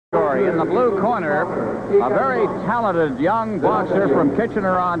category. In the blue corner, a very talented young boxer from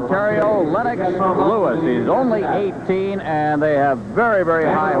Kitchener, Ontario, Lennox Lewis. He's only 18, and they have very, very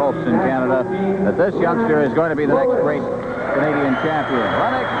high hopes in Canada that this youngster is going to be the next great Canadian champion.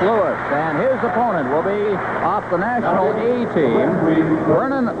 Lennox Lewis, and his opponent will be off the national A team,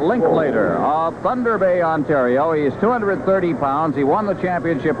 Vernon Linklater of Thunder Bay, Ontario. He is 230 pounds. He won the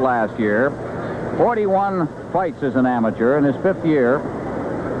championship last year. 41 fights as an amateur in his 5th year.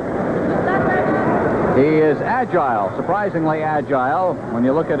 He is agile, surprisingly agile when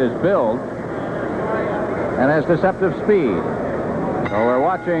you look at his build, and has deceptive speed. So we're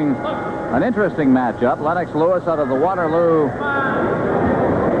watching an interesting matchup. Lennox Lewis out of the Waterloo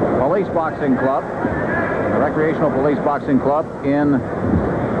Police Boxing Club, the Recreational Police Boxing Club in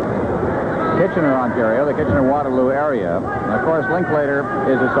Kitchener, Ontario, the Kitchener-Waterloo area. And of course, Linklater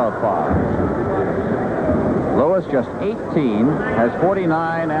is a southpaw. Lewis, just 18, has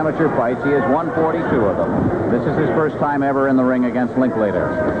 49 amateur fights. He has won 42 of them. This is his first time ever in the ring against Linklater.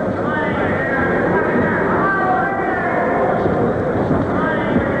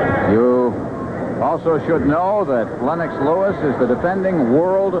 You also should know that Lennox Lewis is the defending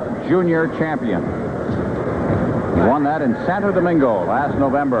world junior champion. He won that in Santo Domingo last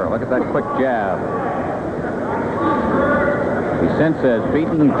November. Look at that quick jab. He since has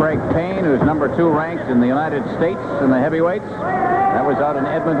beaten Craig Payne, who's #2 ranked in the United States in the heavyweights. That was out in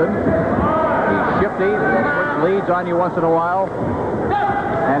Edmonton. He's shifty. He'll switch leads on you once in a while.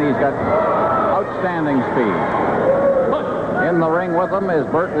 And he's got outstanding speed. In the ring with him is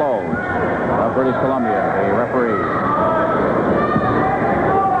Bert Lowe of British Columbia, the referee.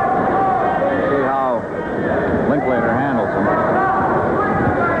 See how Linklater handles him.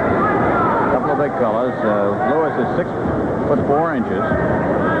 A couple of big fellas. Lewis is 6'4".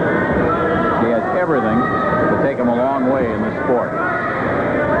 He has everything to take him a long way in this sport.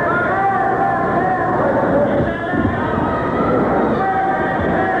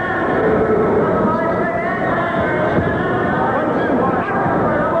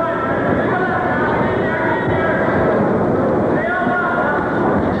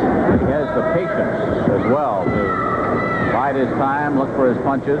 He has the patience as well to bide his time, look for his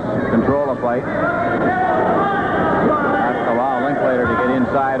punches, control a fight. Allow Linklater to get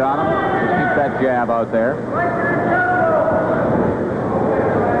inside on him. Just keep that jab out there.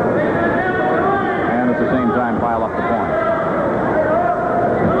 And at the same time, pile up the point.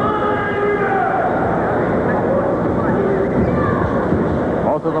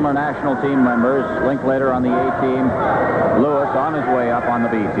 Both of them are national team members. Linklater on the A team. Lewis on his way up on the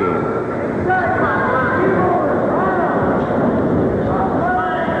B team.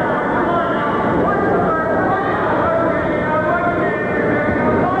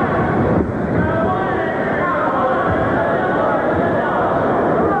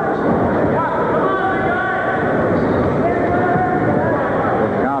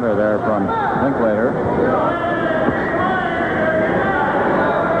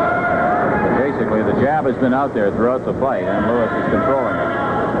 Has been out there throughout the fight, and Lewis is controlling it.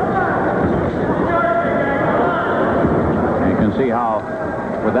 And you can see how,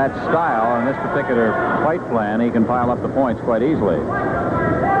 with that style and this particular fight plan, he can pile up the points quite easily.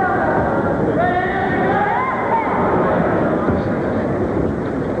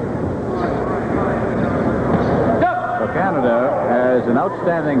 So Canada has an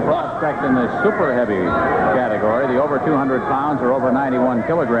outstanding prospect in the super heavy category, the over 200 pounds or over 91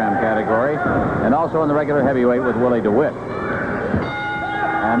 kilogram category, and also in the regular heavyweight with Willie DeWitt.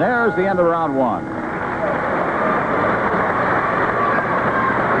 And there's the end of round 1.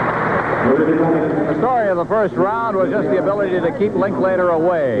 The story of the first round was just the ability to keep Linklater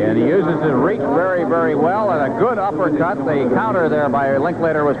away, and he uses his reach very, very well, and a good uppercut. The counter there by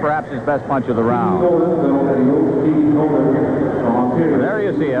Linklater was perhaps his best punch of the round. There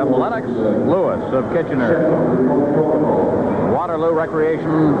you see him, Lennox Lewis of Kitchener, Waterloo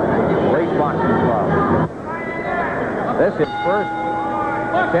Recreation Police Boxing Club. This is his first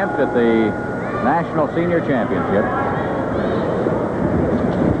attempt at the National Senior Championship.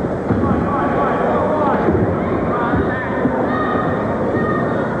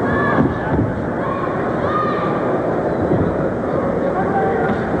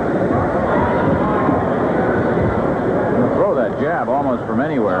 Almost from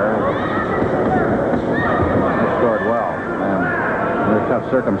anywhere. Scored well, and under tough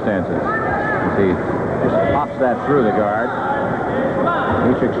circumstances. As he just pops that through the guard.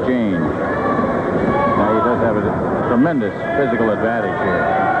 Each exchange. Now he does have a tremendous physical advantage here.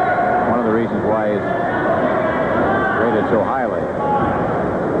 One of the reasons why he's rated so highly.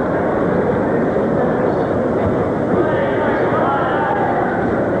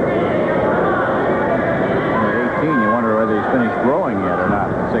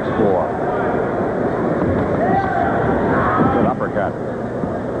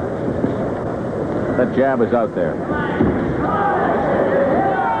 That jab is out there.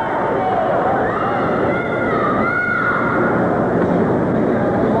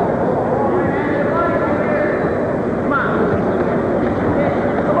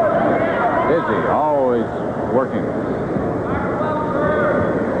 Busy, always working.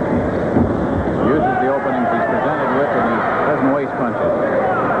 Uses the openings he's presented with, and he doesn't waste punches.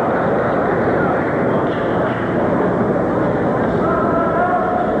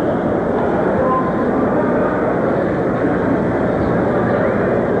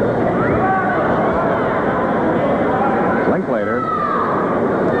 Linklater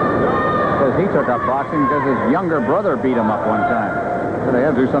says he took up boxing because his younger brother beat him up one time. So they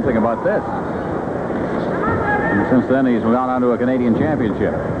had to do something about this. And since then, he's gone on to a Canadian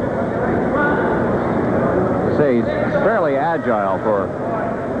championship. They say he's fairly agile for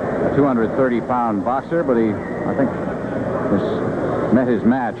a 230-pound boxer, but he, I think, has met his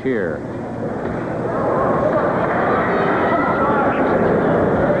match here.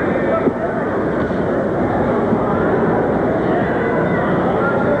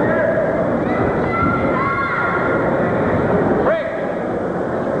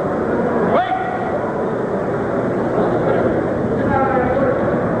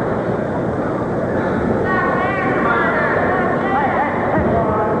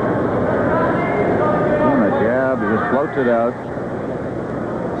 It out.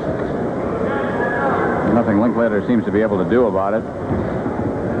 Nothing Linklater seems to be able to do about it.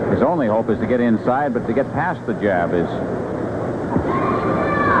 His only hope is to get inside, but to get past the jab has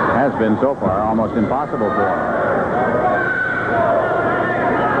been so far almost impossible for him.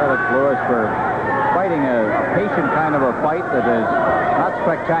 Credit Lewis for fighting a patient kind of a fight that is not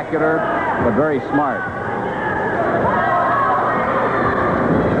spectacular, but very smart.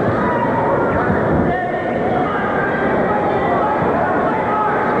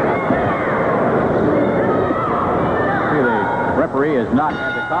 Referee has not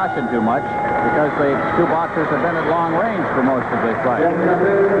had to caution too much because the two boxers have been at long range for most of this fight.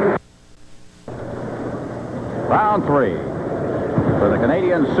 Round 3 for the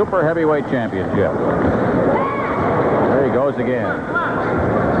Canadian Super Heavyweight Championship. There he goes again.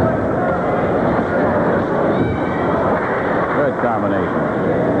 Good combination.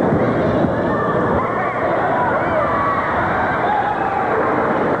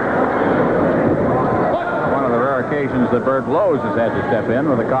 Occasions that Bert Lowe's has had to step in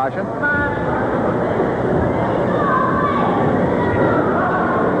with a caution. Fun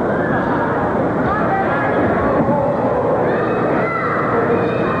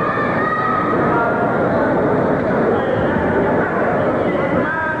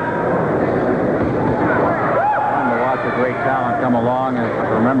to watch a great talent come along. I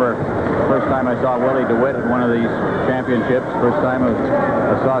remember the first time I saw Willie DeWitt at one of these championships, first time I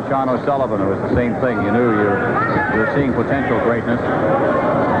saw Sean O'Sullivan, it was the same thing. You knew you're seeing potential greatness.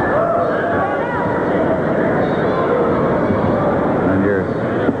 And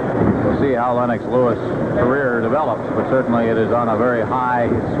you'll see how Lennox Lewis' career develops, but certainly it is on a very high.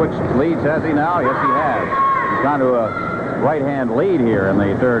 Switched leads, has he now? Yes, he has. He's gone to a right-hand lead here in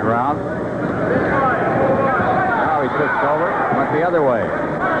the third round. Now he switched over, went the other way.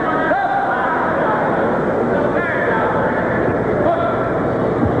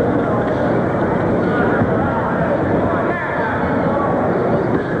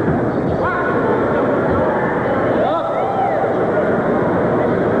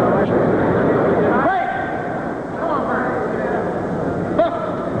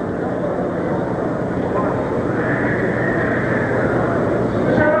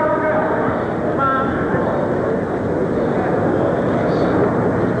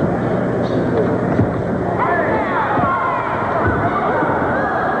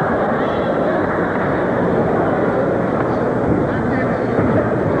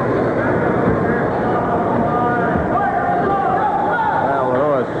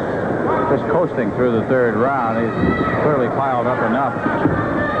 Through the third round, he's clearly piled up enough.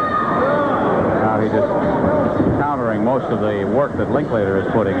 Now he's just countering most of the work that Linklater is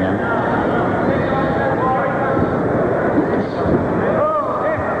putting in.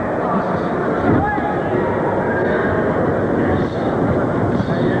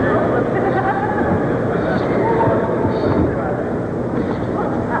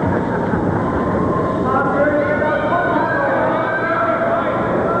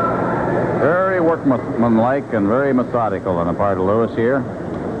 Workmanlike and very methodical on the part of Lewis here.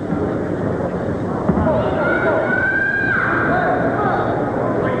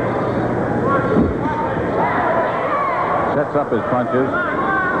 Sets up his punches.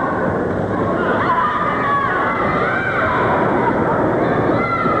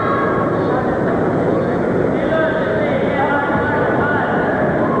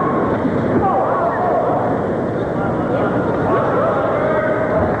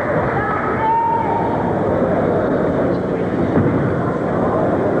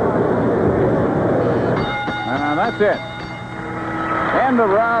 it. End of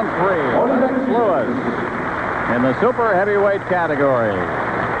round 3. Lennox Lewis in the super heavyweight category.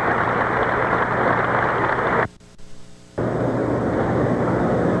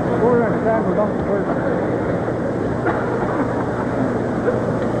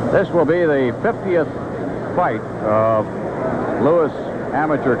 This will be the 50th fight of Lewis'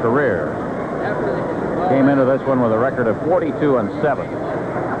 amateur career. Came into this one with a record of 42-7.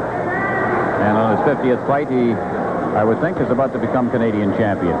 And on his 50th fight, he, I would think, is about to become Canadian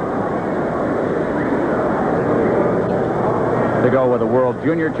champion. To go with a World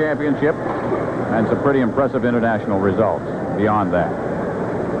Junior Championship and some pretty impressive international results beyond that.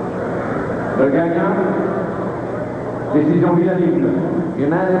 Le gagnant, décision unanime,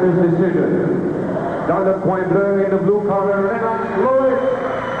 unanimous decision. Dans le coin bleu in the blue corner, Lennox Lewis,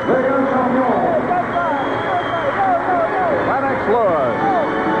 le grand champion. Lennox Lewis,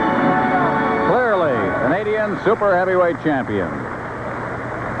 clearly Canadian super heavyweight champion.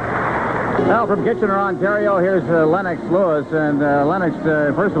 Now from Kitchener, Ontario, here's Lennox Lewis. And Lennox,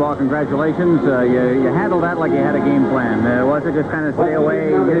 first of all, congratulations. You handled that like you had a game plan. Was it just kind of stay away,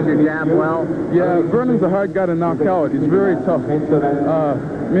 get your jab well? Yeah, Vernon's a hard guy to knock out. He's very tough.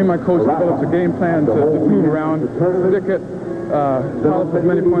 Me and my coach developed a game plan to move around, stick it, pile up as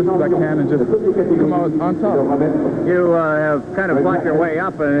many points as I can, and just come out on top. You have kind of fought your way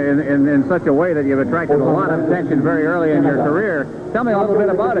up in such a way that you've attracted a lot of attention very early in your career. Tell me a little bit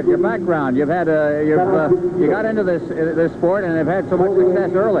about it, your background. You've had you got into this sport and have had so much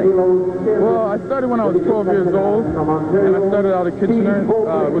success early. Well, I started when I was 12 years old, and I started out at Kitchener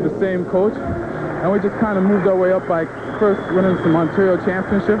with the same coach. And we just kind of moved our way up by first winning some Ontario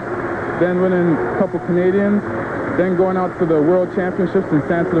championships, then winning a couple Canadians, then going out to the World Championships in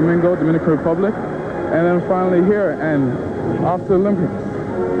Santo Domingo, Dominican Republic, and then finally here and off to the Olympics.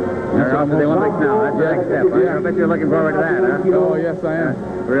 You're off to the Olympics now. That's the next step. I bet you're looking forward to that, huh? Oh, yes, I am.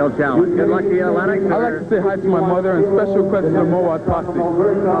 Real challenge. Good luck to you, Lennox. I'd like to say hi to my mother and special request to the Mowat Posse.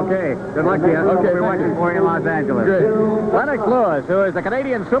 Okay. Good luck to you. Okay, we're watching for you in Los Angeles. Great. Lennox Lewis, who is the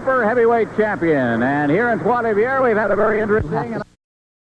Canadian super heavyweight champion. And here in Trois-Rivières, we've had a very interesting...